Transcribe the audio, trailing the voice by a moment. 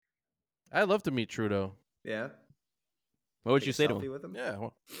I'd love to meet Trudeau. Yeah. What would Take you a say to selfie him? with him? Yeah,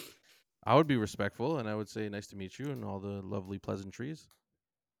 well, I would be respectful, and I would say nice to meet you and all the lovely pleasantries.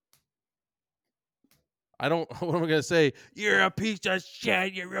 I don't. What am I gonna say? You're a piece of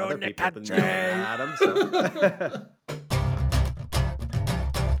shit. You Other ruined the people have been country. yelling at him. So.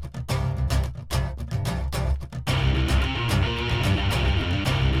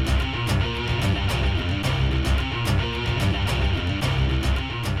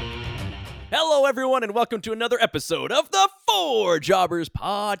 Hello, everyone, and welcome to another episode of the Four Jobbers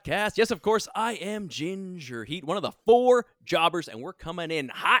Podcast. Yes, of course, I am Ginger Heat, one of the four jobbers, and we're coming in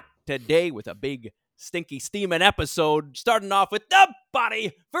hot today with a big, stinky, steaming episode, starting off with the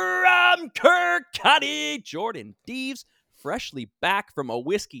body from Kirkcaldy, Jordan Deves, freshly back from a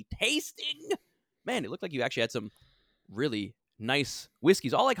whiskey tasting. Man, it looked like you actually had some really nice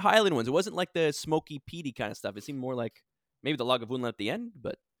whiskeys, all like Highland ones. It wasn't like the smoky, peaty kind of stuff. It seemed more like maybe the Lagavulin at the end,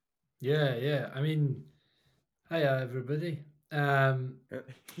 but Yeah. I mean, hiya everybody. I'm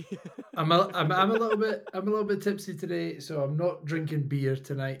a little bit tipsy today, so I'm not drinking beer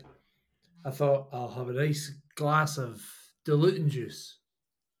tonight. I thought I'll have a nice glass of diluting juice.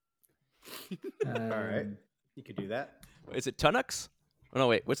 All right. You could do that. is it Tunnux? Oh, no,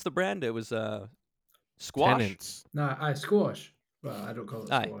 wait. What's the brand? It was Squash? Tenants. Nah, squash. Well, I don't call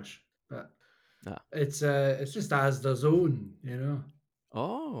it Aye. squash, but Ah. it's just Asda's own,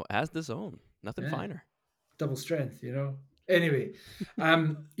 Oh, as the zone. Nothing Yeah. finer. double strength, Anyway,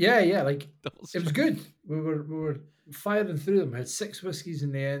 yeah, like Double it was strength. good. We were firing through them. We had 6 whiskeys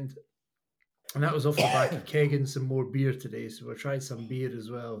in the end, and that was off the back of kegging some more beer today. So we tried some beer as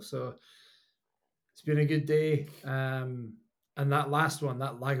well. So it's been a good day. And that last one,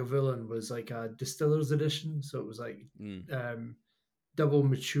 that Lagavulin, was like a distiller's edition. So it was like double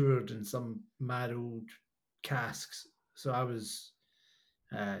matured in some mad old casks. So that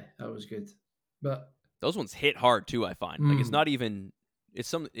was good. But Those ones hit hard too, I find. Like it's not even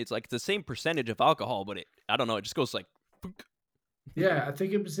it's like the same percentage of alcohol, but I don't know, it just goes like yeah, I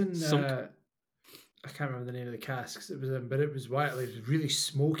think it was in. Some- I can't remember the name of the casks it was in, but it was wild. It was really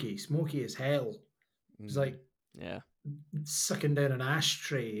smoky as hell. It was like yeah. sucking down an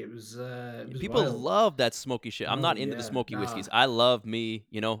ashtray. It was. People wild. love that smoky shit. I'm Oh, not into the yeah, smoky nah. whiskeys. I love me,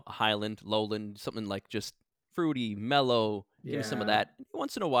 a Highland, Lowland, something like just fruity, mellow. Give me some of Yeah. that.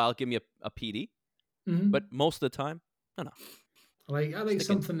 Once in a while, give me a peaty. Mhm. But most of the time, no. I like Sticking.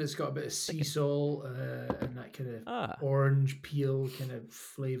 something that's got a bit of sea salt and that kind of Ah. orange peel kind of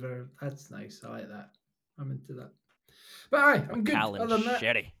flavor. That's nice. I like that. I'm into that. But aye, I'm good. Macallan Other than that,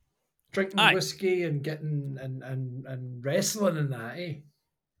 Sherry. drinking Aye. whiskey and getting and wrestling and that, eh?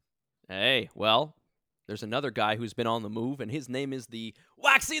 Hey, well, there's another guy who's been on the move, and his name is the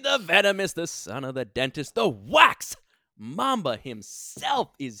Waxy the Venomous, the son of the dentist, the Wax Mamba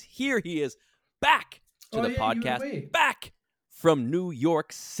himself is here. He is back to Oh, the yeah, you were podcast, away. back from New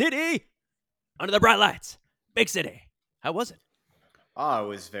York City, under the bright lights, big city. How was it? Oh, it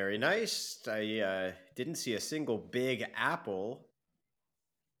was very nice. I didn't see a single big apple.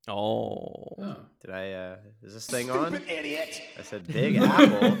 Oh, Oh. Did I? Is this thing on? Idiot! I said big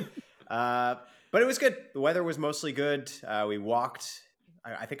apple. But it was good. The weather was mostly good. We walked.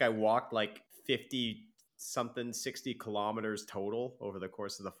 I think I walked like 50-something, 60 kilometers total over the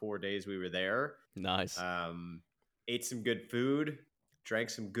course of the 4 days we were there. nice. Ate some good food. Drank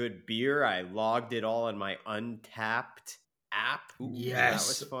some good beer. I logged it all in my Untapped app. Yes, that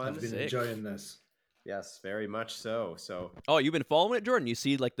was fun. I've been Sick. enjoying this. Yes, very much so. So Oh, you've been following it, Jordan? You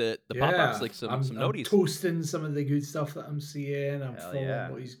see like the pop-ups, like some I'm noties. toasting some of the good stuff that I'm seeing. I'm Hell following yeah.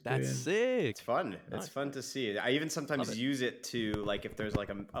 what he's That's doing. sick. it's fun. Nice. It's fun to see. I even Love sometimes it. use it to, like, if there's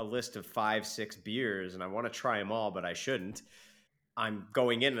like a list of 5-6 beers and I want to try them all, but I shouldn't. I'm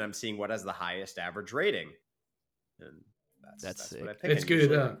going in and I'm seeing what has the highest average rating. And That's what sick. I pick. It's and good,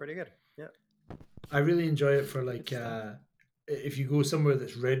 usually huh? they're pretty good. Yeah. I really enjoy it for like Good stuff. if you go somewhere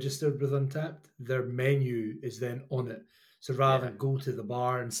that's registered with Untapped, their menu is then on it. So rather than go to the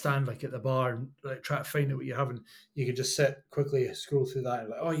bar and stand like at the bar and like try to find out what you're having, you can just sit quickly, scroll through that, and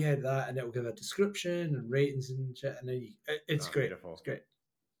like, oh yeah, that, and it'll give a description and ratings and shit, and then it's great. Beautiful. It's great.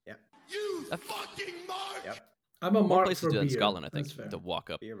 Yeah. You fucking mark! Yep. I'm a More mark places for do that in beer. Scotland, I think, That's fair. to walk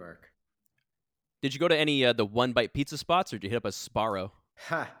up. Beer mark. Did you go to any the one bite pizza spots, or did you hit up a Sparrow?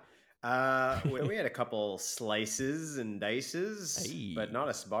 Ha. We had a couple slices and dices, Hey. but not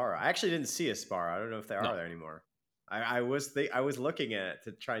a Sbarro. I actually didn't see a Sbarro. I don't know if they are No. there anymore. I was looking at it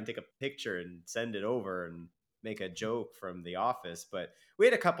to try and take a picture and send it over and make a joke from The Office, but we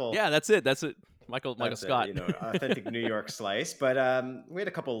had a couple. Yeah, that's it. Michael that's Scott. authentic New York slice. But we had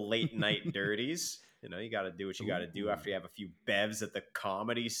a couple late night dirties. You know, you got to do what you got to do after you have a few bevs at the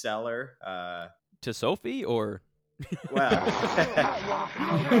Comedy Cellar. To Sophie or Well,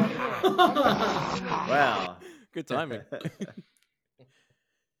 well, good timing.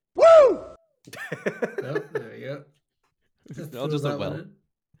 Woo! Oh, there you go. I'll just throw that well. one in.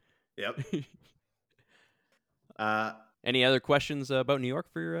 Yep. Any other questions about New York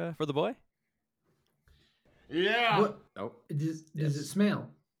for the boy? Yeah. What Nope. does Yes. it smell?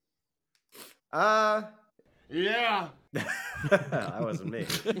 Yeah. That wasn't me.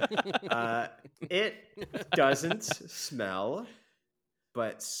 It doesn't smell,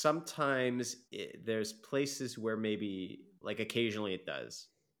 but sometimes there's places where maybe, like, occasionally it does.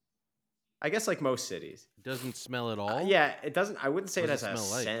 I guess like most cities. It doesn't smell at all. Yeah, it doesn't. I wouldn't say What it does has a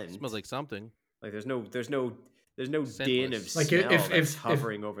smell like? scent. It smells like something. Like there's no din of Scentless. Like smell if- that's if-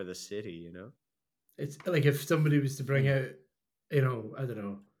 hovering over the city. You know. It's like if somebody was to bring out, you know, I don't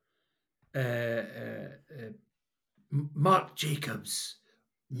know, Marc Jacobs,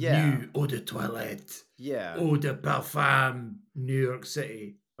 Yeah. new eau de toilette, Yeah. eau de parfum, New York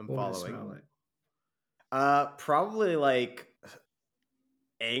City. I'm What would it following. smell like? Probably like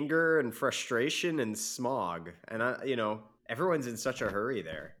anger and frustration and smog, and everyone's in such a hurry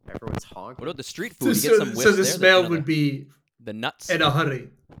there. Everyone's honking. What about the street So, food? You get some whiffs so the there, smell the would be the nuts. in a hurry.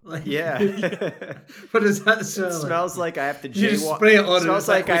 Like, Yeah. what does that smell It smells like I have to You just jaywalk. spray it on It smells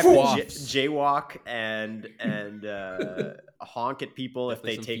and like I it's have like, to jaywalk and honk at people if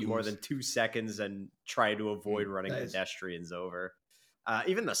Definitely they some take more fumes. than 2 seconds and try to avoid running Nice. pedestrians over.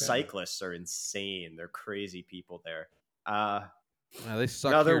 Even the cyclists are insane. They're crazy people there. They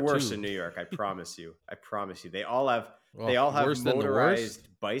suck No, they're here, worse too. in New York. I promise you. I promise you. They all have Well, worse than the motorized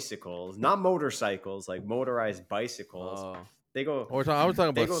worst? bicycles, not motorcycles, like motorized bicycles. Oh. They go. I was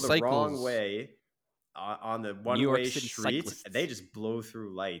talking They about go the cycles. wrong way on the York one-way City street. cyclists. They just blow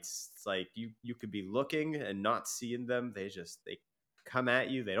through lights. It's like you could be looking and not seeing them. They come at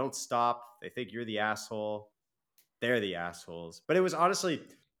you. They don't stop. They think you're the asshole. They're the assholes. But it was honestly,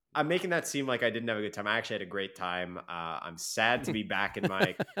 I'm making that seem like I didn't have a good time. I actually had a great time. I'm sad to be back in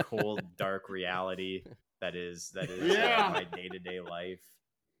my cold, dark reality that is Yeah. my day-to-day life.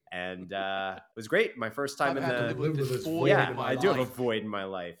 And it was great. My first time I've in had to the live with this void yeah, in my I do have a life. void in my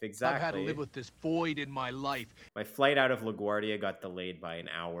life. Exactly. I've had to live with this void in my life. My flight out of LaGuardia got delayed by an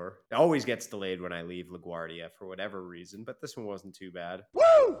hour. It always gets delayed when I leave LaGuardia for whatever reason, but this one wasn't too bad.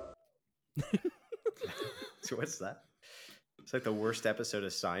 Woo! So what's that? It's like the worst episode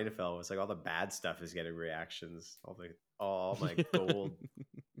of Seinfeld. It's like all the bad stuff is getting reactions. All my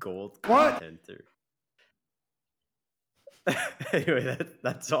gold What? content. Anyway,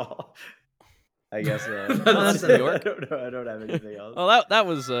 that's all. I guess. That's New York. I don't have anything else. Well, that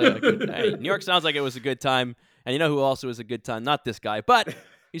was a good. Hey, New York sounds like it was a good time, and you know who also was a good time? Not this guy, but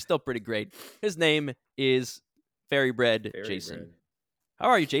he's still pretty great. His name is Fairy Bread Fairy Jason. bread. How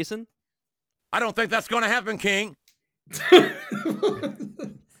are you, Jason? I don't think that's going to happen, King.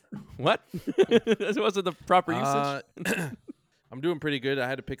 What? That wasn't the proper usage. I'm doing pretty good. I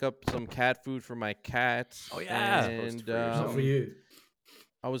had to pick up some cat food for my cat. Oh, yeah. Supposed And to for yourself. Not for you.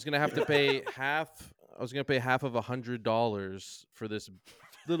 I was gonna have to pay half. I was gonna pay half of $100 for this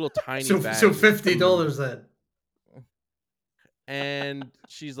little tiny bag. So of $50 food. then. And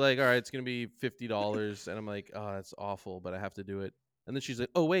she's like, "All right, it's gonna be $50." And I'm like, "Oh, that's awful, but I have to do it." And then she's like,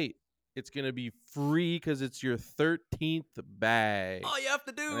 "Oh wait, it's gonna be free because it's your 13th bag." All you have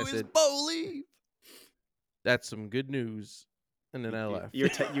to do And I is said- believe. That's some good news. And then I left. You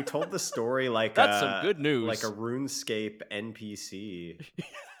told the story like That's some good news. like a RuneScape NPC.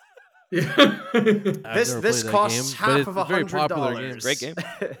 Yeah. I've This never played that costs game, half but it's of a very $100. popular game. Great game.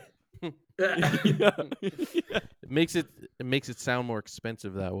 It makes it sound more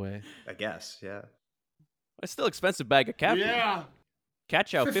expensive that way. I guess, yeah. It's still expensive bag of cat food. Yeah. Cat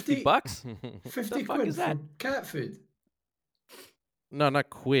chow, 50 $50. bucks? 50 fuck quid is that? for cat food. No, not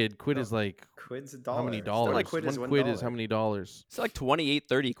quid. Quid No. is like Quid's a dollar. how many Still, dollars? like, quid is One quid is $1. how many dollars? It's like 28,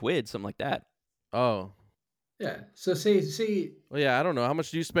 30 quid, something like that. Oh, Yeah. So see. well, yeah. I don't know. How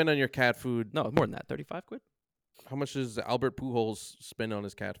much do you spend on your cat food? No, more than that, 35 quid. How much does Albert Pujols spend on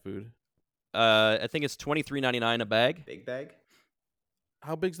his cat food? I think it's $23.99 a bag. Big bag?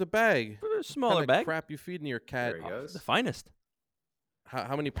 How big's the bag? Smaller What kind bag. of crap you feeding your cat? There he goes. The finest.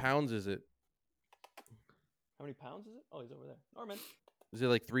 How many pounds is it? How many pounds is it? Oh, he's over there. Norman. Is it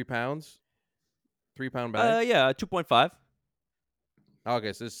like 3 pounds? 3-pound bag? Yeah, 2.5. Oh,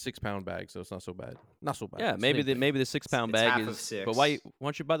 okay, so it's 6-pound bag, so it's not so bad. Not so bad. Yeah, Same maybe thing. the 6-pound It's bag half is. of 6. But why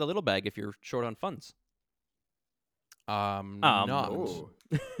don't you buy the little bag if you're short on funds? Not. Ooh.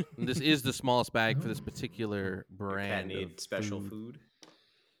 And this is the smallest bag for this particular Your cat brand. need of special food.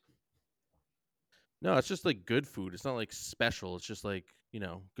 No, it's just like good food. It's not like special. It's just like, good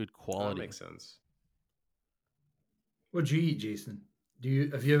Oh, that quality. makes sense. What do you eat, Jason?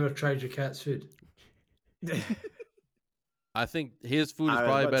 Have you ever tried your cat's food? I think his food is I was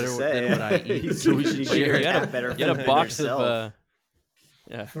probably about to better say, than what I eat. you So we should should give your share. cat better You had a food than box of yourself.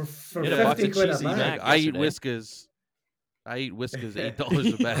 yeah. For You had a box 50 of quid a cheesy bag. mac. I eat yesterday. Whiskas.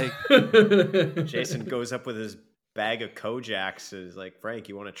 $8 a bag. Jason goes up with his bag of Kojaks and is like, Frank,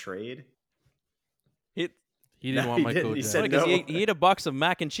 you want to trade? He, He didn't No, want he my didn't. Kojak. He said because no. he ate a box of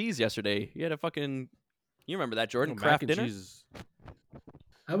mac and cheese yesterday. He had a fucking. You remember that, Jordan? Mac Kraft and dinner. cheese.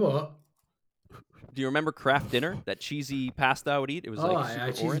 How what? Do you remember Kraft dinner? That cheesy pasta I would eat. It was Oh, like yeah,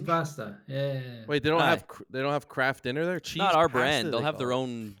 super cheesy orange. pasta. Yeah. Wait, they don't Aye. have Kraft dinner there. Cheese Not our pasta, brand. They'll they have call their it.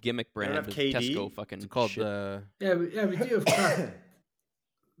 own gimmick They don't brand. have with KD? Tesco fucking It's called shit. Yeah, we do have Kraft,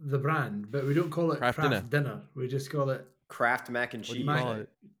 the brand, but we don't call it Kraft Kraft dinner. We just call it Kraft mac and What do cheese. you call it?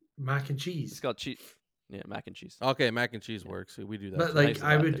 mac and It's cheese. called cheese. Yeah, mac and cheese. Okay, mac and cheese works. We do that. But too. like Nice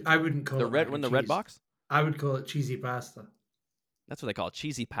about it. I wouldn't call The it red mac one, and the red cheese. box. I would call it cheesy pasta. That's what they call it.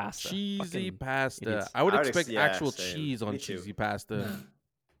 Cheesy pasta. cheesy Fucking pasta. idiots. I would I would expect yeah, actual same. cheese on Me too. cheesy pasta.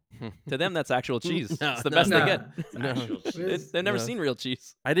 No. To them, that's actual cheese. No, It's the no, best they no. get. It's No. actual cheese. They've never No. seen real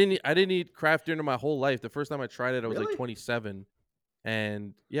cheese. I didn't eat Kraft dinner my whole life. The first time I tried it, I was Really? like 27.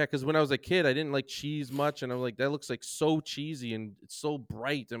 And yeah, because when I was a kid, I didn't like cheese much, and I was like, that looks like so cheesy and it's so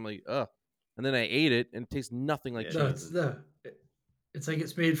bright. I'm like, ugh. And then I ate it, and it tastes nothing like Yeah. cheese. It's like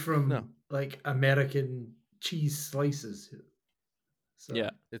it's made from No. like American cheese slices. So.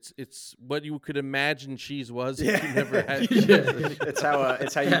 Yeah. It's what you could imagine cheese was Yeah. if you never had. Yeah. It's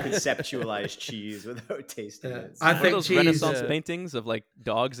how you conceptualize cheese without tasting Yeah. it. I One of think those cheese, Renaissance yeah. paintings of like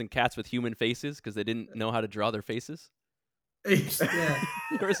dogs and cats with human faces because they didn't know how to draw their faces. yeah.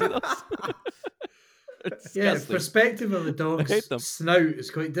 You ever see those? They're Yeah, disgusting. perspective of a hate dog's them. snout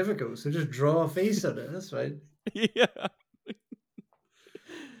is quite difficult, so just draw a face on it. That's fine. Yeah.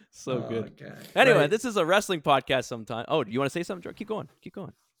 So good. Okay. Anyway, Right. this is a wrestling podcast sometime. Oh, do you want to say something, Joe? Keep going. Keep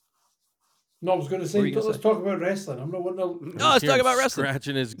going. No, I was going to What were say, you gonna let's say? talk about wrestling. I'm not one to. No, let's Hear talk him about wrestling.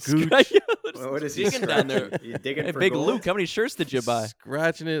 Scratching his gooch. Well, what is he digging down there? scratching? You digging Hey, for big gold? Luke, how many shirts did you buy?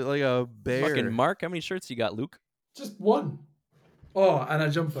 Scratching it like a bear. Fucking Mark, how many shirts you got, Luke? Just one. Oh, and a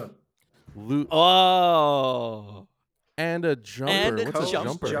jumper. Oh. And a jumper. And a What's a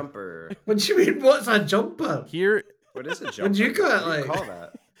Coach jumper? What do you mean? What's a jumper? Here, What is a jumper? What'd you call it, What do you like? call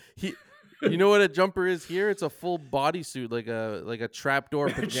that? you know what a jumper is here? It's a full bodysuit, like a trapdoor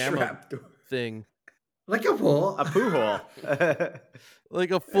pajama Trapdoor. thing. Like a what? A poo hole.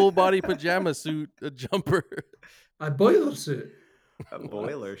 Like a full body pajama suit, a jumper. A boiler suit. A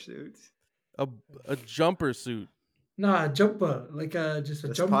boiler suit. A jumper suit. No, a jumper. Like just a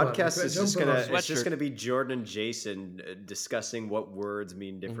This jumper. podcast Like is a just jumper gonna or it's just Sweatshirt. gonna be Jordan and Jason discussing what words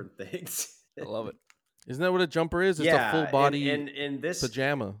mean different things. I love it. Isn't that what a jumper is? It's yeah, a full body in this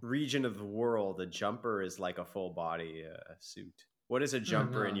pajama. region of the world, a jumper is like a full body suit. What is a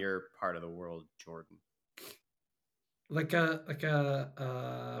jumper in no. your part of the world, Jordan? like a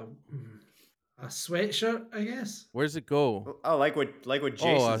sweatshirt, I guess. Where's it go? Oh, like what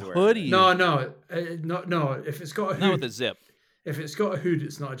Jason's a wearing. hoodie. No. If it's got a Not with hood, a zip. if it's got a hood,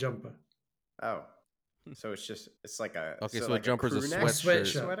 it's not a jumper. Oh, so it's like a Okay, so a like jumper's a crew neck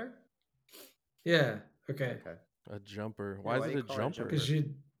sweatshirt. sweater. Yeah. Okay. Okay, A jumper. Yeah, Why why is do it you a call it a jumper? jumper?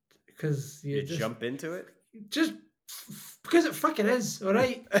 Because you just jump into it. just because it fucking is. All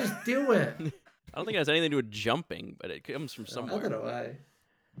right, just deal with it. I don't think it has anything to do with jumping, but it comes from I somewhere. don't know why.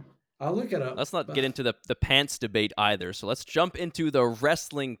 I'll look it up. Let's not but- get into the pants debate either. So let's jump into the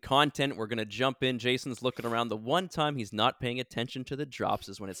wrestling content. We're going to jump in. Jason's looking around. The one time he's not paying attention to the drops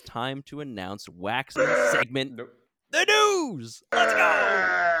is when it's time to announce Waxman's segment, Nope. The News. Let's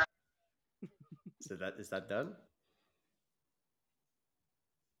go. So is that done?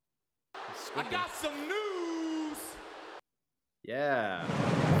 I got some news. Yeah.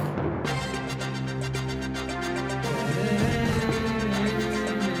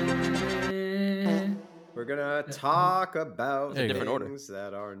 We're gonna talk about There you go. Different order. things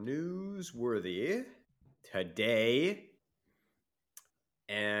that are newsworthy today,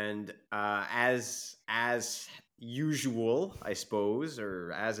 and as usual, I suppose,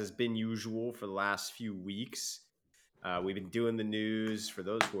 or as has been usual for the last few weeks, we've been doing the news. For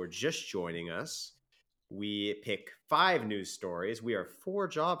those who are just joining us, we pick 5 news stories. We are 4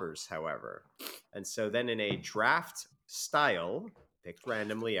 jobbers, however, and so then in a draft style, picked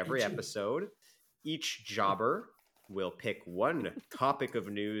randomly every episode, each jobber will pick one topic of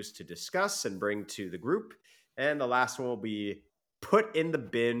news to discuss and bring to the group, and the last one will be put in the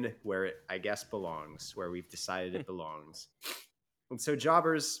bin where it, I guess, belongs, where we've decided it belongs. And so,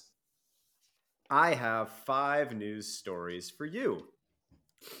 jobbers, I have 5 news stories for you.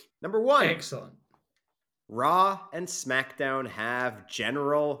 Number 1. Excellent. Raw and SmackDown have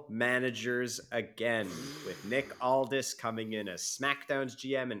general managers again, with Nick Aldis coming in as SmackDown's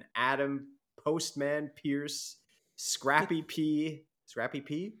GM and Adam Postman Pierce, Scrappy P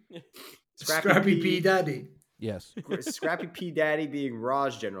Daddy. Yes. Scrappy P Daddy being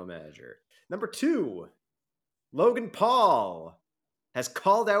Raw's general manager. Number 2, Logan Paul has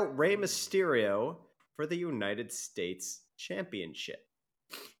called out Rey Mysterio for the United States Championship.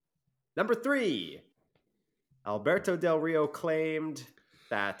 Number 3, Alberto Del Rio claimed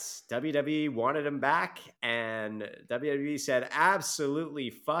that WWE wanted him back, and WWE said, absolutely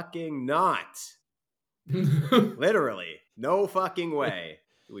fucking not. Literally, no fucking way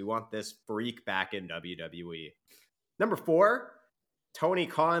do we want this freak back in WWE. Number 4, Tony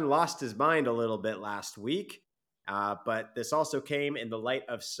Khan lost his mind a little bit last week, but this also came in the light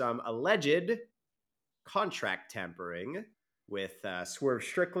of some alleged contract tampering, with Swerve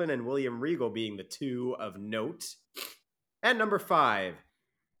Strickland and William Regal being the 2 of note. And number 5,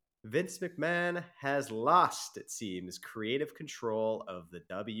 Vince McMahon has lost, it seems, creative control of the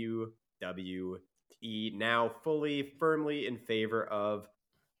WWE, now firmly in favor of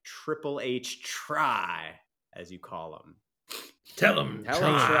Triple H Try, as you call him. Tell him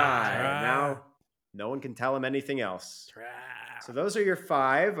Try. Now, no one can tell him anything else. So those are your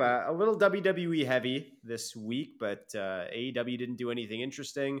 5. A little WWE heavy this week, but AEW didn't do anything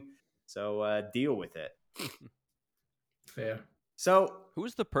interesting, so deal with it. Fair. So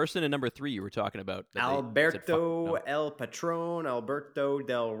Who's the person in number 3 you were talking about? that they said, Alberto "Fuck no"? El Patron, Alberto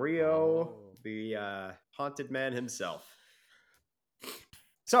Del Rio, the haunted man himself.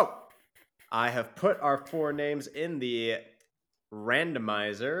 So I have put our 4 names in the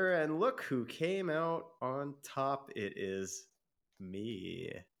randomizer, and look who came out on top. It is me.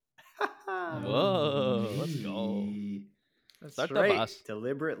 Whoa, let's go. That's Start the right. bus.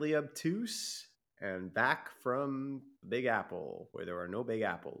 Deliberately obtuse and back from the Big Apple, where there are no big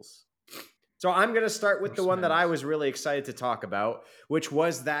apples. So I'm going to start with the one that I was really excited to talk about, which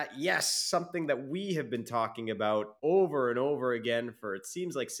was that, yes, something that we have been talking about over and over again for, it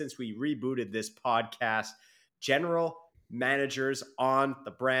seems like, since we rebooted this podcast. General managers on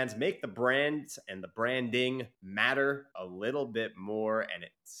the brands make the brands and the branding matter a little bit more, and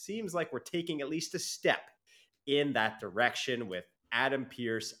it seems like we're taking at least a step in that direction with Adam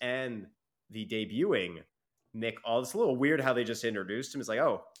Pearce and the debuting Nick Aldis. It's a little weird how they just introduced him. It's like,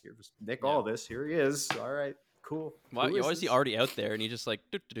 oh, here's Nick Aldis. Here he is. All right, cool. Why is he already out there? And he just like,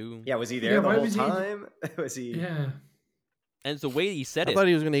 doo-doo-doo. Yeah, was he there the why whole was he- time? Was he? Yeah. And it's the way he said I it. thought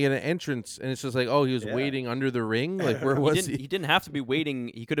he was going to get an entrance, and it's just like, oh, he was waiting under the ring. Like, where was He didn't have to be waiting.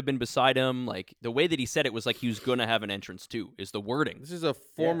 He could have been beside him. Like, the way that he said it was like he was going to have an entrance too, is the wording. This is a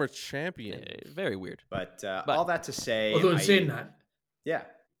former champion. Very weird. But all that to say, Although in saying that, yeah,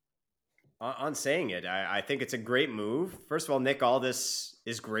 on saying it, I think it's a great move. First of all, Nick Aldis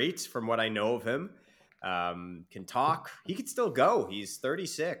is great from what I know of him. Can talk. He could still go. He's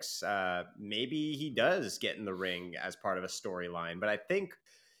 36. Maybe he does get in the ring as part of a storyline, but I think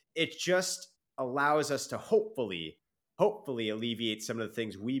it just allows us to hopefully alleviate some of the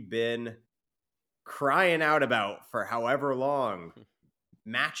things we've been crying out about for however long.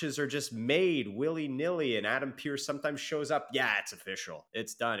 Matches are just made willy-nilly, and Adam Pearce sometimes shows up. Yeah, it's official.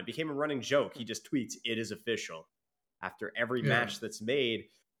 It's done. It became a running joke. He just tweets, "It is official." After every match that's made,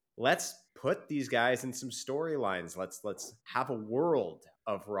 let's put these guys in some storylines. Let's have a world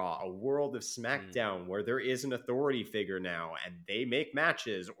of Raw, a world of SmackDown where there is an authority figure now, and they make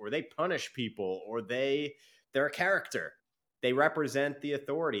matches, or they punish people, or they're a character. They represent the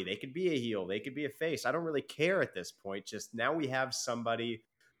authority. They could be a heel. They could be a face. I don't really care at this point. Just now we have somebody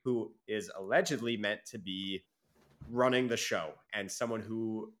who is allegedly meant to be running the show, and someone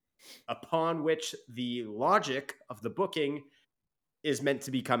who, upon which the logic of the booking is meant to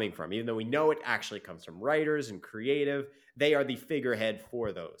be coming from. Even though we know it actually comes from writers and creative, they are the figurehead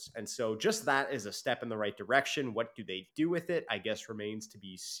for those. And so just that is a step in the right direction. What do they do with it, I guess, remains to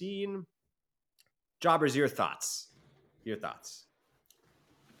be seen. Jobbers, your thoughts? Your thoughts?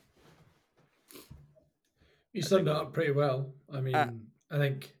 you summed it up pretty well. I mean, I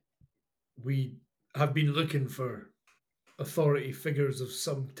think we have been looking for authority figures of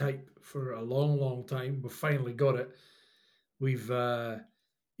some type for a long, long time. We've finally got it. We've,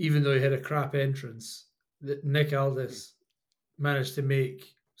 even though he had a crap entrance, that Nick Aldis managed to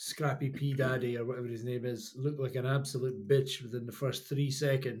make Scrappy P Daddy, or whatever his name is, look like an absolute bitch within the first 3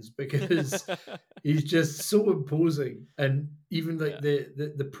 seconds, because he's just so imposing. And even like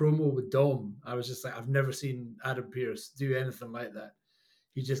the promo with Dom, I was just like, I've never seen Adam Pearce do anything like that.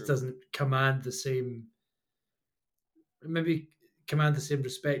 He just True. doesn't command the same. Maybe command the same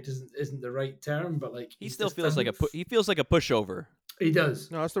respect isn't the right term, but like He he still just feels like doesn't he feels like a pushover. He does.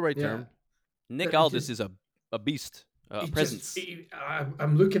 No, that's the right Yeah. term. Nick But he Aldis just- is a beast, a He presence.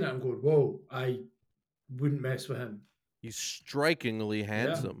 I'm looking at him going, whoa, I wouldn't mess with him. He's strikingly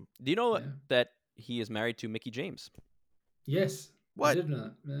handsome. Do you know Yeah. that he is married to Mickey James? Yes. I What? did know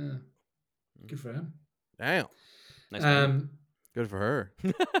that. Yeah. Good for him. Damn. Nice family. Good for her.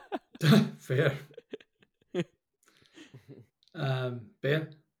 Fair.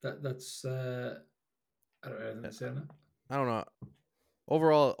 Ben, that's I don't know anything to say on that. I don't know.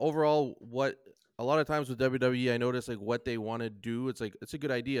 Overall, what a lot of times with WWE, I notice like what they want to do. It's like it's a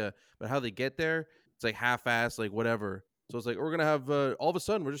good idea, but how they get there, it's like half-assed, like whatever. So it's like we're gonna have all of a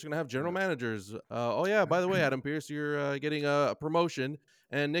sudden we're just gonna have general managers. Oh yeah, by the way, Adam Pearce, you're getting a promotion,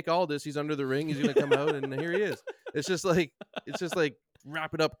 and Nick Aldis, he's under the ring. He's gonna come out, and here he is. It's just like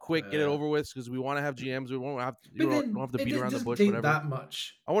wrap it up quick, get it over with, because we want to have GMs. We won't have don't have to beat around the doesn't bush. take Whatever. that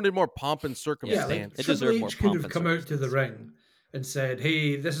much. I wanted more pomp and Yeah, circumstance. like It Triple deserved more H could pomp have and come out to the circumstance. ring and said,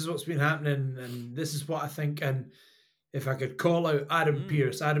 "Hey, this is what's been happening, and this is what I think." And if I could call out Adam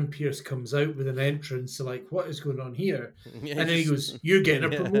Pearce comes out with an entrance to like, what is going on here? Yeah, And then he just- goes, "You're getting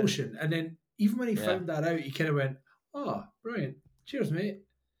a Yeah. promotion." And then even when he Yeah. found that out, he kind of went, "Oh, brilliant! Cheers, mate."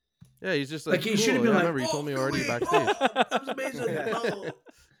 Yeah, he's just Like, like, he should have cool. been Yeah, I like, remember you told me "Oh, already wait, backstage. oh, that was amazing. Oh.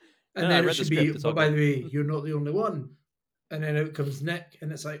 And No, I then read it the should script, be, it's all but by good. the way, you're not the only one. And then out comes Nick,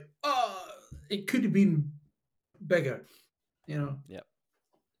 and it's like, oh, it could have been bigger, you know. Yep.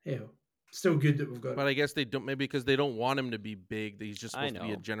 Yeah, still good that we've got. But I guess they don't, maybe because they don't want him to be big. He's just I supposed to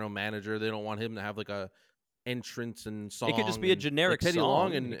be a know. general manager. They don't want him to have like a entrance and song. It could just be a and- generic like Teddy song.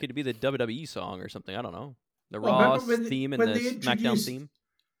 Long and It could be the WWE song or something. I don't know. The Well, Raw remember when they- theme and when the they SmackDown introduced- theme.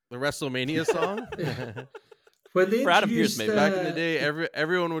 the WrestleMania song. When they For Adam Pearce, introduced, maybe. Back in the day,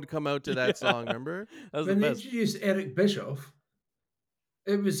 everyone would come out to that song. Remember? That was the when they best. introduced Eric Bischoff,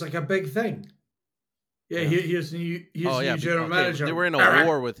 it was like a big thing. Yeah, Yeah. here's new Oh yeah, general okay, manager. they were in a Eric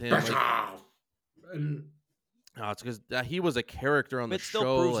war with him. Like, Bischoff. And oh, it's because he was a character on But the it still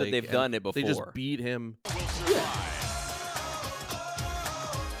show. proves that like, they've and done it They just before. beat him.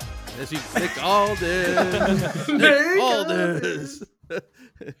 Yes, he Nick Aldis. Nick Aldis.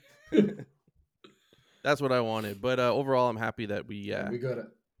 That's what I wanted. But overall, I'm happy that we we got it.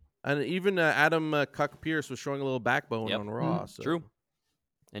 and even Adam Cuck Pierce was showing a little backbone Yep. on Raw. So. True.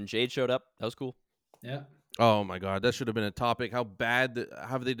 And Jade showed up. That was cool. Yeah. Oh my God, that should have been a topic. How bad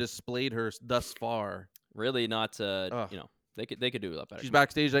have they displayed her thus far? Really not. Ugh. You know, they could do a lot better. She's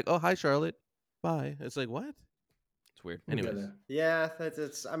backstage like, "Oh, hi, Charlotte. Bye." It's like, what? It's weird. We got Anyways, it. Yeah,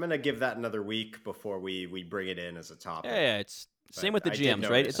 that's. I'm gonna give that another week before we bring it in as a topic. Yeah, it's same with But the I did GMs,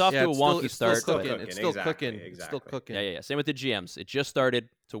 right? notice. It's off yeah, to a it's still- wonky it's still start. but- cooking. It's still Exactly, cooking. It's still exactly. cooking. Yeah. Same with the GMs. It just started.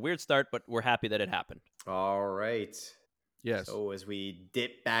 It's a weird start, but we're happy that it happened. All right. Yes. So as we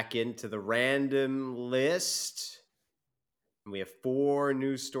dip back into the random list, we have 4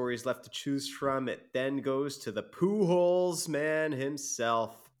 news stories left to choose from. It then goes to the Pooholes man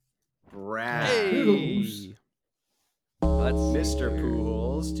himself, Brad. Hey. Let's see Mr. here.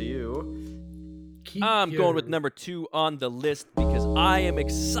 Pooholes, to you. Keep I'm going with your- number 2 on the list because I am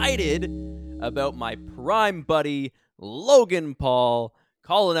excited about my prime buddy, Logan Paul,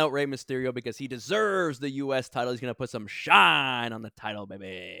 calling out Rey Mysterio because he deserves the U.S. title. He's going to put some shine on the title,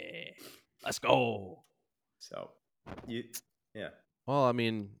 baby. Let's go. So, yeah. Well, I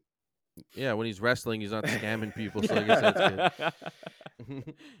mean, yeah, when he's wrestling, he's not scamming people, so I guess that's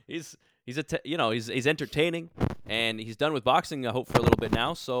good. he's he's entertaining, and he's done with boxing. I hope for a little bit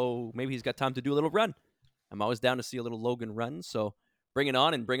now, so maybe he's got time to do a little run. I'm always down to see a little Logan run, so bring it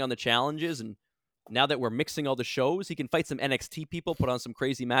on and bring on the challenges. And now that we're mixing all the shows, he can fight some NXT people, put on some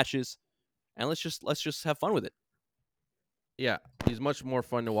crazy matches, and let's just have fun with it. Yeah, he's much more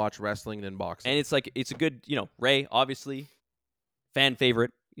fun to watch wrestling than boxing. And it's a good, Ray, obviously, fan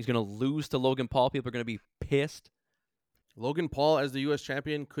favorite. He's gonna lose to Logan Paul. People are gonna be pissed. Logan Paul as the U.S.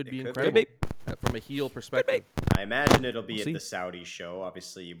 champion could be It could incredible be. from a heel perspective. I imagine it'll be We'll at see. the Saudi show.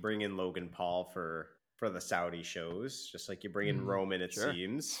 Obviously, you bring in Logan Paul for the Saudi shows, just like you bring in Roman, it Sure.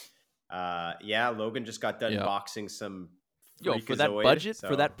 seems. Yeah, Logan just got done Yeah. boxing some Yo, for that freakazoid, budget, so,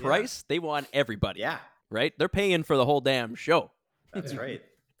 for that yeah. price, they want everybody. Yeah, Right? They're paying for the whole damn show. that's right.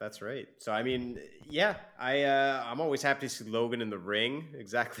 That's right. So I mean, yeah, I'm always happy to see Logan in the ring,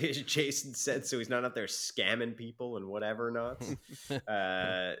 exactly as Jason said. So he's not out there scamming people and whatever not.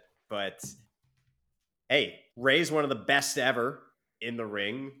 But hey, Ray's one of the best ever in the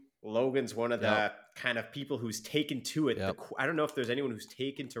ring. Logan's one of the kind of people who's taken to it. Yep. I don't know if there's anyone who's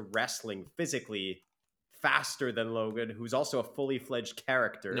taken to wrestling physically faster than Logan, who's also a fully fledged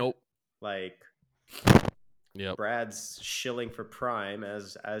character. Nope. Like, Yep. Brad's shilling for Prime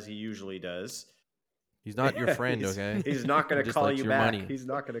as he usually does. He's not your friend, okay? He's not going He to just call likes you your back. money. He's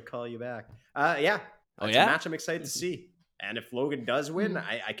not going to call you back. Yeah. Oh, It's yeah? a match I'm excited to see. And if Logan does win,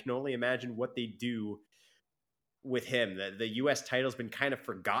 I can only imagine what they do with him. The U.S. title's been kind of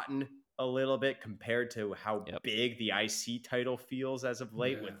forgotten a little bit compared to how big the IC title feels as of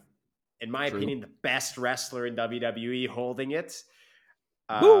late, with, in my opinion, the best wrestler in WWE holding it.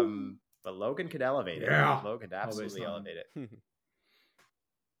 But Logan could elevate it. Logan could absolutely elevate it.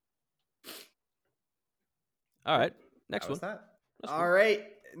 All right. Next one. That? All right.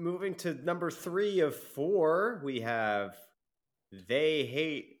 Moving to number 3 of 4, we have They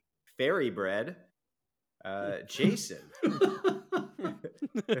Hate Fairy Bread. Jason. You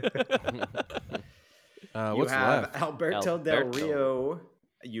have left? Alberto Del Rio.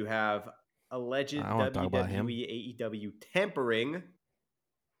 You have alleged WWE AEW tampering.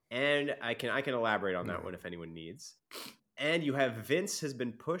 And I can elaborate on that one if anyone needs. And you have Vince has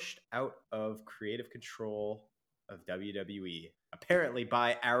been pushed out of creative control of WWE, apparently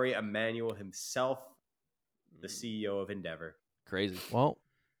by Ari Emanuel himself, the CEO of Endeavor. Crazy. Well,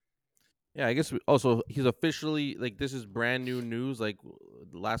 yeah, I guess. Also, he's officially, like, this is brand new news. Like,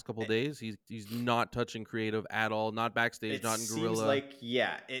 the last couple of days, he's not touching creative at all. Not backstage, not in Gorilla.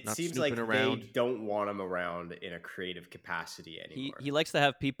 It seems like they don't want him around in a creative capacity anymore. He likes to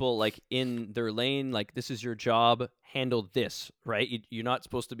have people like in their lane. Like, this is your job. Handle this, right? You're not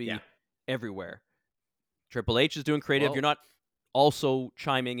supposed to be everywhere. Triple H is doing creative. Well, you're not also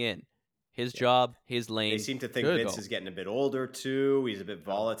chiming in. His job, his lane. They seem to think Vince is getting a bit older too. He's a bit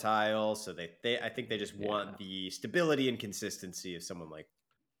volatile, so I think they just want the stability and consistency of someone like.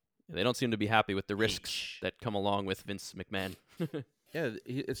 They don't seem to be happy with the risks that come along with Vince McMahon.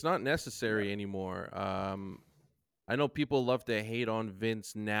 It's not necessary anymore. I know people love to hate on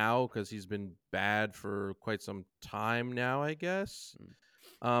Vince now because he's been bad for quite some time now, I guess.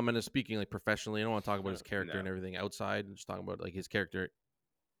 And speaking like professionally, I don't want to talk about his character and everything outside. I'm just talking about like his character,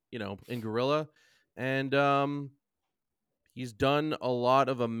 in Gorilla. And he's done a lot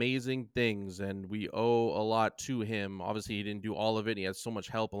of amazing things, and we owe a lot to him. Obviously, he didn't do all of it. He had so much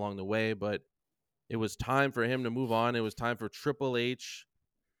help along the way, but it was time for him to move on. It was time for Triple H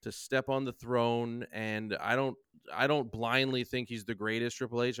to step on the throne, and I don't blindly think he's the greatest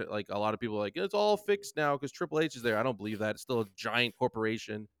Triple H. Like, a lot of people are like, it's all fixed now because Triple H is there. I don't believe that. It's still a giant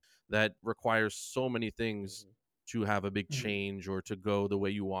corporation that requires so many things to have a big change or to go the way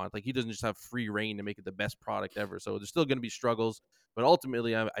you want. Like, he doesn't just have free reign to make it the best product ever. So there's still going to be struggles, but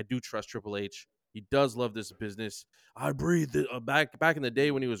ultimately I do trust Triple H. He does love this business. I breathe it. Back in the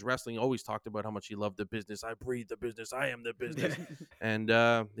day when he was wrestling, he always talked about how much he loved the business. I breathe the business. I am the business. And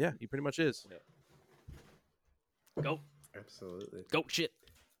he pretty much is. Go. Absolutely. Go shit.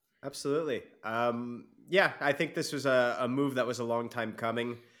 Absolutely. I think this was a move that was a long time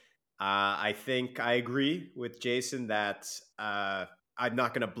coming. I think I agree with Jason that I'm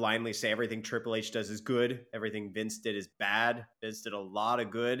not going to blindly say everything Triple H does is good. Everything Vince did is bad. Vince did a lot of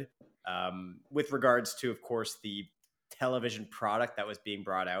good. With regards to, of course, the television product that was being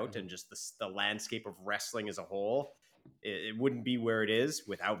brought out and just the landscape of wrestling as a whole, it wouldn't be where it is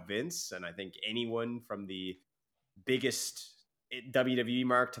without Vince. And I think anyone from the biggest WWE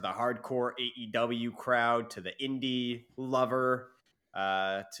mark to the hardcore AEW crowd to the indie lover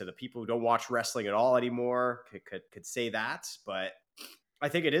to the people who don't watch wrestling at all anymore could say that. But I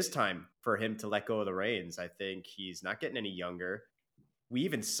think it is time for him to let go of the reins. I think he's not getting any younger. We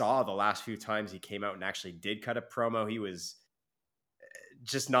even saw the last few times he came out and actually did cut a promo, he was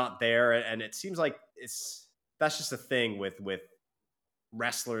just not there. And it seems like that's just a thing with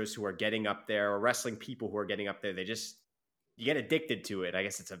wrestlers who are getting up there, or wrestling people who are getting up there. You get addicted to it. I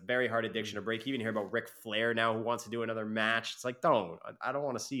guess it's a very hard addiction to break. You even hear about Ric Flair now who wants to do another match. It's like, I don't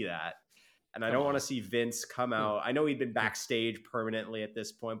want to see that. And I don't want to see Vince come out. I know he'd been backstage permanently at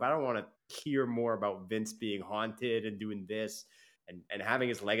this point, but I don't want to hear more about Vince being haunted and doing this and having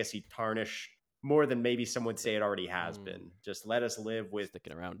his legacy tarnish more than maybe some would say it already has been. Just let us live with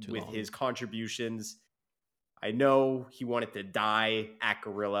sticking around with his contributions. I know he wanted to die at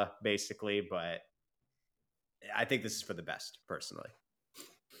Gorilla, basically, but I think this is for the best, personally.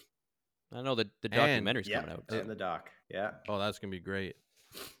 I know the documentary's coming out. In the doc, yeah. Oh, that's gonna be great.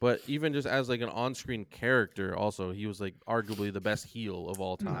 But even just as like an on-screen character, also he was like arguably the best heel of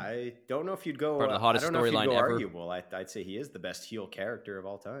all time. I don't know if you'd go part of the hottest storyline ever. Arguable. I'd say he is the best heel character of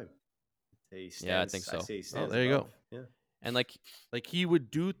all time. I think so. I say he stands there you above. go. Yeah, and like he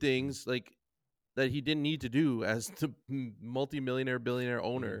would do things like that he didn't need to do as the multi-millionaire billionaire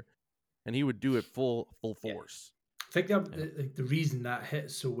owner. and he would do it full Yeah. force. I think the reason that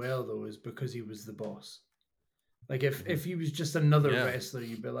hit so well though is because he was the boss. Like if he was just another wrestler,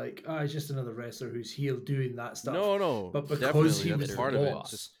 you'd be like, oh, he's just another wrestler who's heel doing that stuff. No, but because definitely, he that's was the part of it.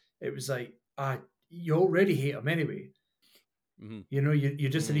 boss, it was like, you already hate him anyway. You know, you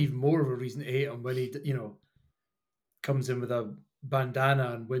just had even more of a reason to hate him when he, you know, comes in with a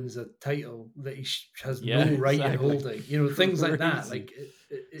bandana and wins a title that he has no right in holding. You know, things like that. Like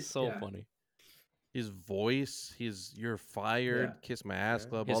it's so funny. His voice, you're fired, kiss my ass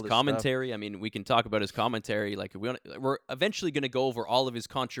club, his all this commentary. stuff. I mean, we can talk about his commentary. Like we're eventually going to go over all of his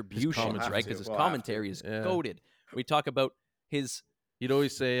contributions, right? Because his commentary is goated. We talk about his. He'd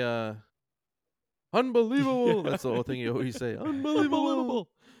always say, "Unbelievable." That's the whole thing he always say. Unbelievable.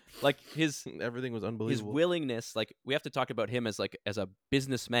 Like everything was unbelievable. His willingness, like we have to talk about him as a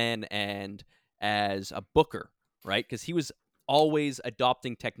businessman and as a booker, right? Because he was always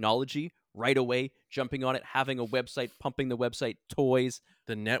adopting technology right away, jumping on it, having a website, pumping the website, toys,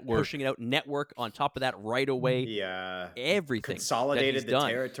 the network, pushing it out, network on top of that right away. Yeah, everything consolidated the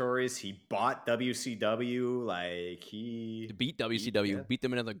territories. He bought WCW, like he beat WCW, beat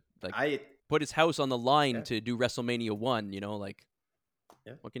them another. Like put his house on the line to do WrestleMania 1. You know, like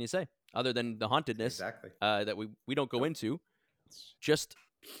what can you say other than the hauntedness that we don't go into? Just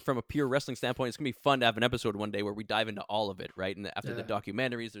from a pure wrestling standpoint, it's gonna be fun to have an episode one day where we dive into all of it, right? And after the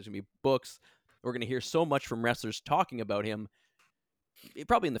documentaries, there's gonna be books. We're gonna hear so much from wrestlers talking about him,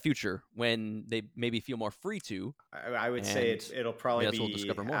 probably in the future when they maybe feel more free to. I would say it'll probably be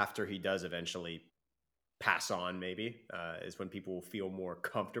after he does eventually pass on. Maybe is when people will feel more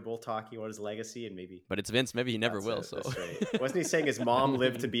comfortable talking about his legacy, and maybe. But it's Vince. Maybe he never will. So that's right. Wasn't he saying his mom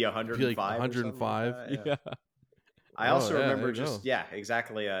lived to be 105? Like 105. Yeah. I also remember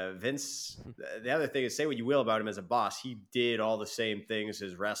exactly. Vince, the other thing is, say what you will about him as a boss, he did all the same things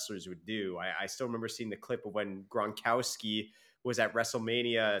his wrestlers would do. I still remember seeing the clip of when Gronkowski was at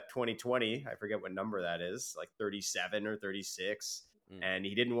WrestleMania 2020. I forget what number that is, like 37 or 36. And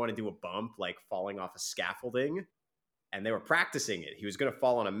he didn't want to do a bump, like falling off a scaffolding. And they were practicing it. He was going to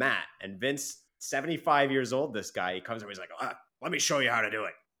fall on a mat. And Vince, 75 years old, this guy, he comes over, he's like, let me show you how to do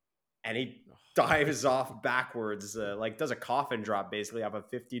it. And he dives off backwards, like does a coffin drop basically off a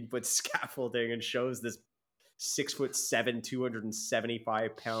 15-foot scaffolding and shows this 6'7",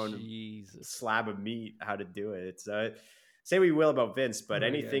 275-pound slab of meat how to do it. It's say what you will about Vince, but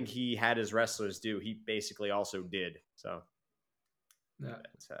anything he had his wrestlers do, he basically also did. So,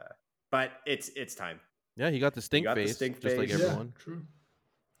 but it's time. Yeah, he got the stink face, just like everyone. True.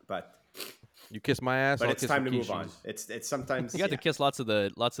 But. You kiss my ass, but I'll it's kiss time to Kishi's. move on. It's sometimes you got to kiss lots of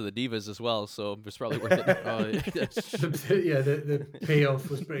the divas as well, so it's probably worth it. The payoff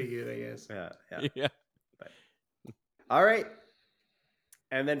was pretty good, I guess. Yeah. But, all right,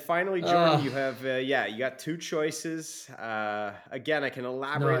 and then finally, Jordan, you have you got two choices. Again, I can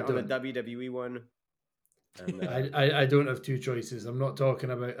elaborate on the WWE one. And, I don't have two choices. I'm not talking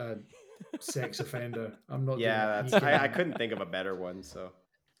about a sex offender. I'm not. Yeah, I couldn't think of a better one. So.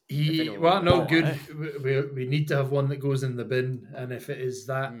 Good. We need to have one that goes in the bin, and if it is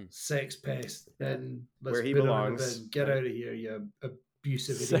that sex pest, then let's where he put belongs. Him in the bin. Get out of here, you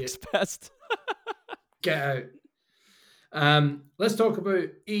abusive sex idiot. Pest. Get out. Let's talk about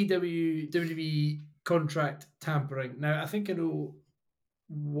WWE contract tampering. Now, I think I know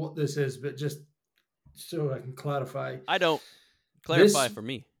what this is, but just so I can clarify. I don't. Clarify for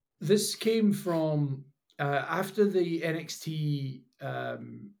me. This came from after the NXT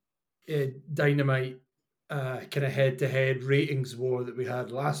Dynamite kind of head-to-head ratings war that we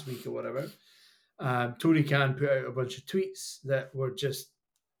had last week or whatever. Tony Khan put out a bunch of tweets that were just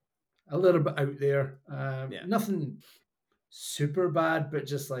a little bit out there. Nothing super bad, but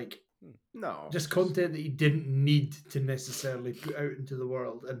just like just content that you didn't need to necessarily put out into the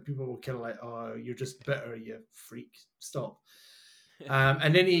world, and people were kind of like, "Oh, you're just bitter, you freak! Stop."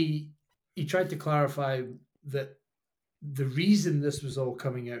 And then he tried to clarify that the reason this was all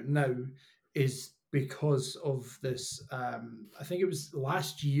coming out now is because of this. I think it was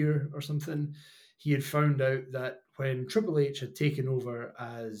last year or something. He had found out that when Triple H had taken over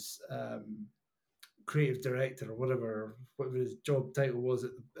as creative director or whatever his job title was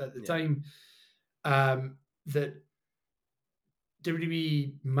at the time, that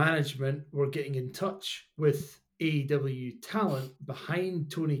WWE management were getting in touch with AEW talent behind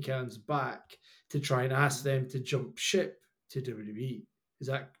Tony Khan's back to try and ask them to jump ship to WWE. Is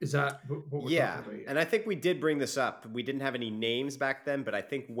that what we're talking about here? And I think we did bring this up. We didn't have any names back then, but I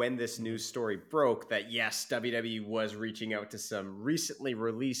think when this news story broke that yes, WWE was reaching out to some recently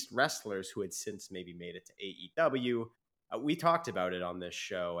released wrestlers who had since maybe made it to AEW, We talked about it on this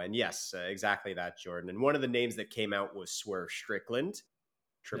show, and yes, exactly that, Jordan. And one of the names that came out was Swerve Strickland.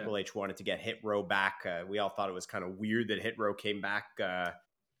 Triple H wanted to get Hit Row back. We all thought it was kind of weird that Hit Row came back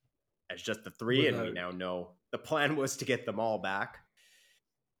as just the three, and we now know the plan was to get them all back.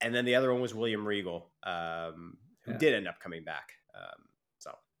 And then the other one was William Regal, who did end up coming back.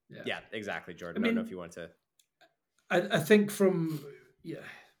 Yeah, exactly, Jordan. I don't know if you want to. I think from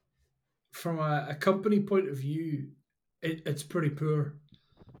a company point of view, it's pretty poor.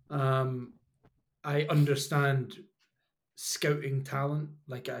 I understand scouting talent.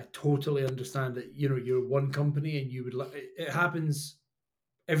 Like, I totally understand that, you're one company and you would it happens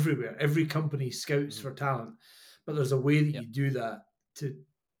everywhere. Every company scouts for talent, but there's a way that you do that to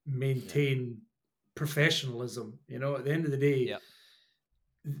maintain professionalism. At the end of the day,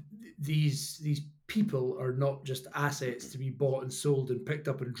 these people are not just assets to be bought and sold and picked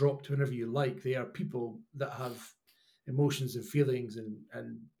up and dropped whenever you like. They are people that have emotions and feelings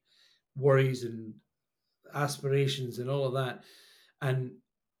and worries and aspirations and all of that. And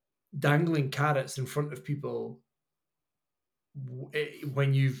dangling carrots in front of people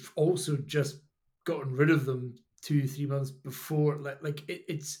when you've also just gotten rid of them 2-3 months before,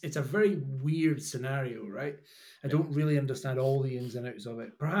 it's a very weird scenario, right? I don't really understand all the ins and outs of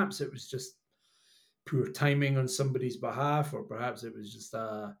it. Perhaps it was just poor timing on somebody's behalf, or perhaps it was just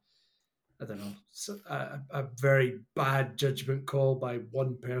a very bad judgment call by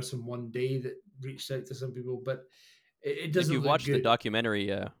one person one day that reached out to some people. But it doesn't. If you've watched good. the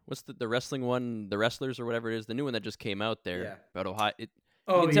documentary, what's the wrestling one, The Wrestlers or whatever it is, the new one that just came out there about Ohio. You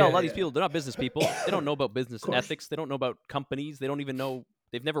can tell a lot of these people, they're not business people. They don't know about business ethics. They don't know about companies. They don't even know.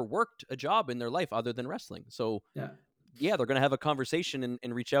 They've never worked a job in their life other than wrestling. So, they're going to have a conversation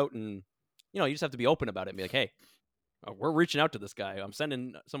and reach out, and you just have to be open about it and be like, hey, we're reaching out to this guy. I'm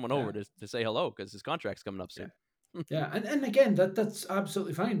sending someone over to say hello because his contract's coming up soon. And again, that's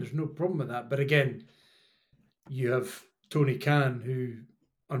absolutely fine. There's no problem with that. But again, you have Tony Khan, who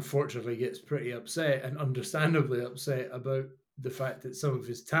unfortunately gets pretty upset, and understandably upset, about the fact that some of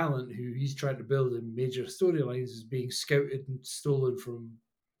his talent, who he's trying to build in major storylines, is being scouted and stolen from,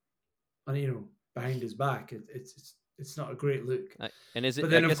 behind his back. It's not a great look. And is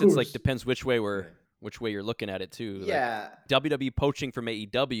it? I guess it's like depends which way you're looking at it too. Yeah, like WWE poaching from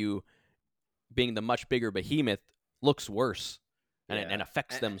AEW, being the much bigger behemoth, looks worse and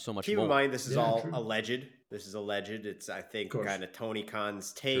affects them so much more. Keep in mind, this is all alleged. This is alleged. It's, I think, kind of Tony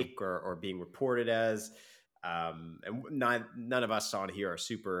Khan's take or being reported as. And none of us on here are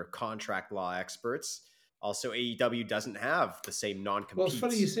super contract law experts. Also, AEW doesn't have the same non-compete well, it's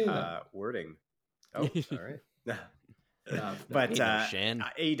funny you say that. Wording. Oh, all right. But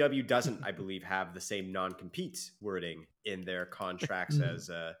AEW doesn't, I believe, have the same non-compete wording in their contracts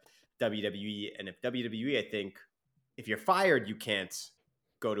as WWE. And if WWE, I think, if you're fired, you can't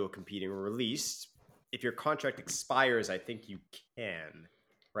go to a competing release. If your contract expires, I think you can,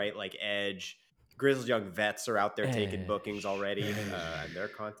 right? Like Edge. Grizzled Young Vets are out there taking bookings already, and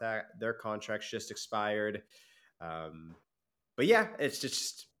their contracts just expired. But yeah, it's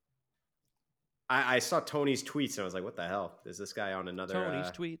just I saw Tony's tweets and I was like, "What the hell? Is this guy on another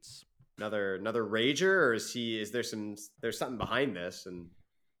Tony's tweets? Another rager, or is there's something behind this?" And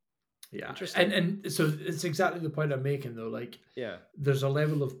interesting. And so it's exactly the point I'm making, though. Like, there's a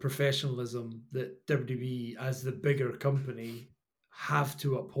level of professionalism that WWE, as the bigger company, have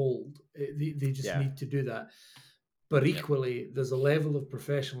to uphold. They just need to do that. But equally, there's a level of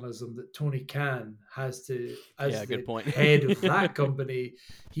professionalism that Tony Khan has to, as the head of that company,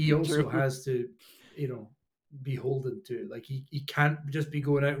 he also has to, be beholden to. Like, he can't just be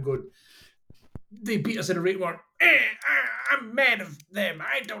going out and going, they beat us in a rate war. I'm mad of them.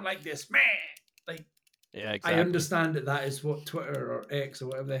 I don't like this, man. Like, exactly. I understand that is what Twitter or X or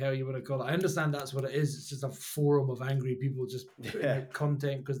whatever the hell you want to call it. I understand that's what it is. It's just a forum of angry people just putting out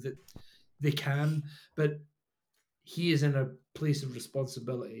content because they can. But he is in a place of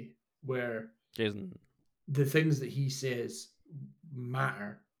responsibility where the things that he says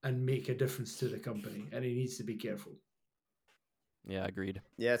matter and make a difference to the company, and he needs to be careful. Yeah, agreed.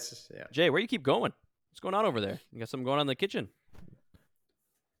 Yeah, Jay, where you keep going? What's going on over there? You got something going on in the kitchen?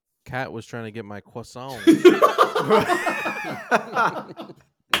 Cat was trying to get my croissant.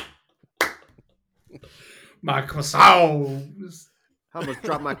 My croissant. I almost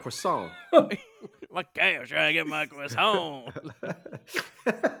dropped my croissant. My cat was trying to get my croissant.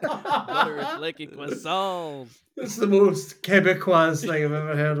 Buttery, flaky croissants. That's the most Quebecois thing I've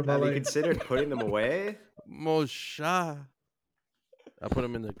ever heard about. Have you considered putting them away? Mon chat. I put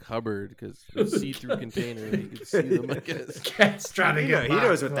them in the cupboard because the see-through container. You can see them, I guess. Cat's trying to get he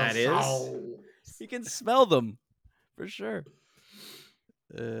knows what that is. You can smell them. For sure.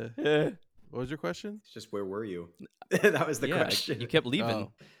 What was your question? It's just, where were you? That was the question. You kept leaving.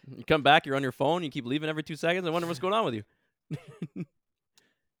 Oh. You come back, you're on your phone, you keep leaving every 2 seconds. I wonder what's going on with you.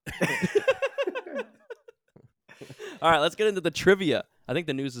 All right, let's get into the trivia. I think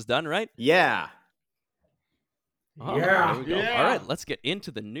the news is done, right? Yeah. Oh, Yeah. there we go. Yeah. All right, let's get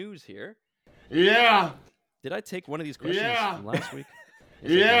into the news here. Yeah. Did I take one of these questions Yeah. from last week?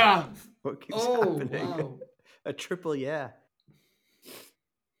 Yeah. What keeps Oh, happening? wow. A triple yeah.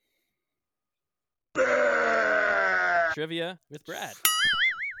 Trivia with Brad.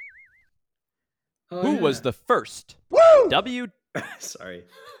 Oh, Who yeah. was the first W Sorry.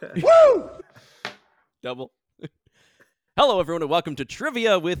 double? Hello, everyone, and welcome to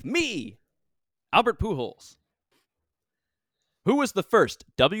Trivia with me, Albert Pujols. Who was the first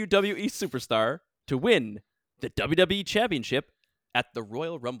WWE superstar to win the WWE Championship at the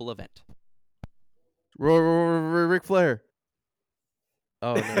Royal Rumble event? Ric Flair.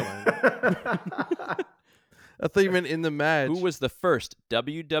 Oh, never mind. I thought you meant in the match. Who was the first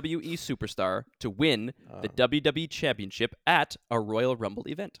WWE superstar to win the WWE Championship at a Royal Rumble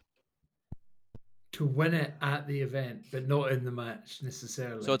event? To win it at the event, but not in the match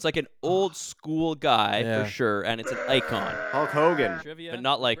necessarily. So it's like an old school guy Yeah. for sure, and it's an icon. Hulk Hogan. Trivia, but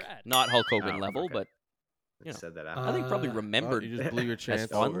not like not Hulk Hogan level, okay. but you know, Said that I think probably Uh, remembered you just blew your as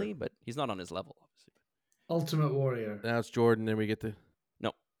chance. fondly, but he's not on his level, obviously. Ultimate Warrior. Now it's Jordan, then we get to.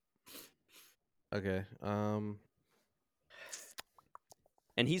 No. Okay. And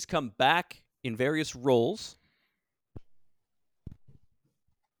he's come back in various roles.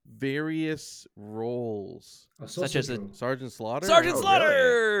 Various roles. A Such as sausage roll. Sergeant Slaughter. Sergeant Oh, Slaughter!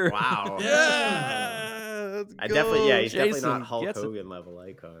 really? Wow. Yeah. Let's I go. definitely, yeah, he's definitely Jason not Hulk gets it. Hogan level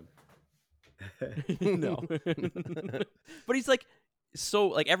icon. No. But he's like, so,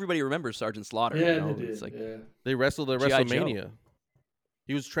 like, everybody remembers Sergeant Slaughter. Yeah, you know? they did. It's like, yeah. They wrestled at G.I. Joe. WrestleMania.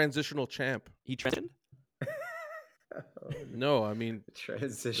 He was transitional champ. he transitioned? No, I mean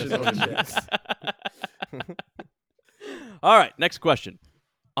Transitional That's chess. All right, next question.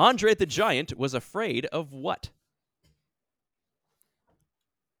 Andre the Giant was afraid of what?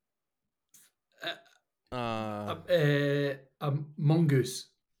 A mongoose.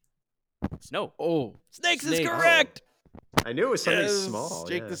 No. Oh, Snakes is Snake. correct! I knew it was something yes, small.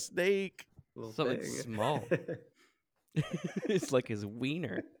 Jake yeah. the Snake. Little Something thing. small. It's like his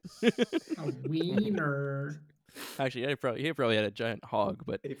wiener. A wiener. Actually, he probably had a giant hog,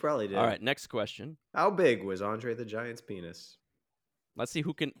 but He probably did. all right, next question. How big was Andre the Giant's penis? Let's see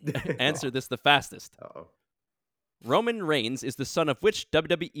who can answer this the fastest. Oh. Roman Reigns is the son of which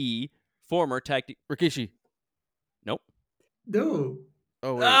WWE former tag team? Rikishi. Nope. No.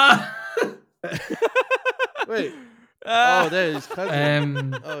 Oh wait. Ah! Wait. Ah, Oh, that is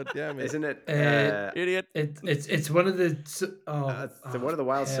cousin. Oh damn it. Isn't it? idiot. It's one of the One of the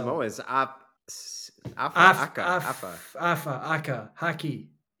wild hell. Samoans. Afa. Afa, Aka, Haki,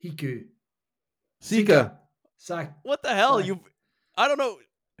 Hiku, Sika. Sak. What the hell? Sorry. I don't know.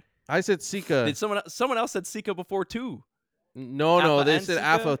 I said Sika. Did someone else said Sika before too? No, Alpha they and said Sika?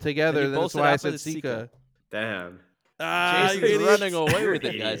 Alpha together. And you That's both said why I Alpha said and Sika. Sika. Damn. Ah, Jason's he's idiot. running away You're with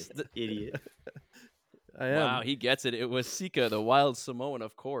an it, guys. Idiot. I am. Wow, he gets it. It was Sika, the wild Samoan,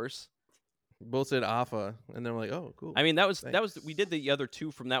 of course. Both said Alpha, and then I'm like, oh, cool. I mean, that was we did the other two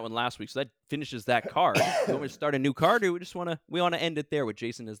from that one last week, so that finishes that card. You want me to start a new card, or we want to end it there with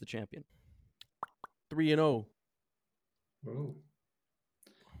Jason as the champion? 3-0. Oh.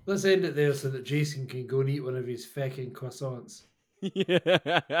 Let's end it there so that Jason can go and eat one of his fecking croissants.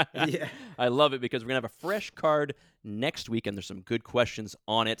 Yeah. I love it because we're gonna have a fresh card next week, and there's some good questions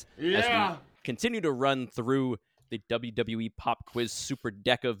on it as Yeah. we continue to run through the WWE Pop Quiz Super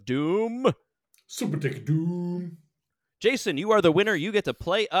Deck of Doom. Super Dick Doom. Jason, you are the winner. You get to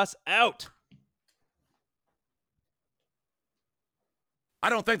play us out. I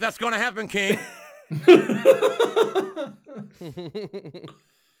don't think that's going to happen, King.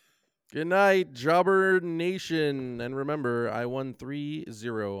 Good night, Jobber Nation. And remember, I won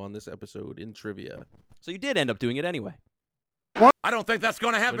 3-0 on this episode in trivia. So you did end up doing it anyway. I don't think that's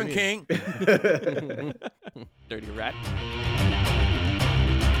going to happen, do you King. Dirty rat.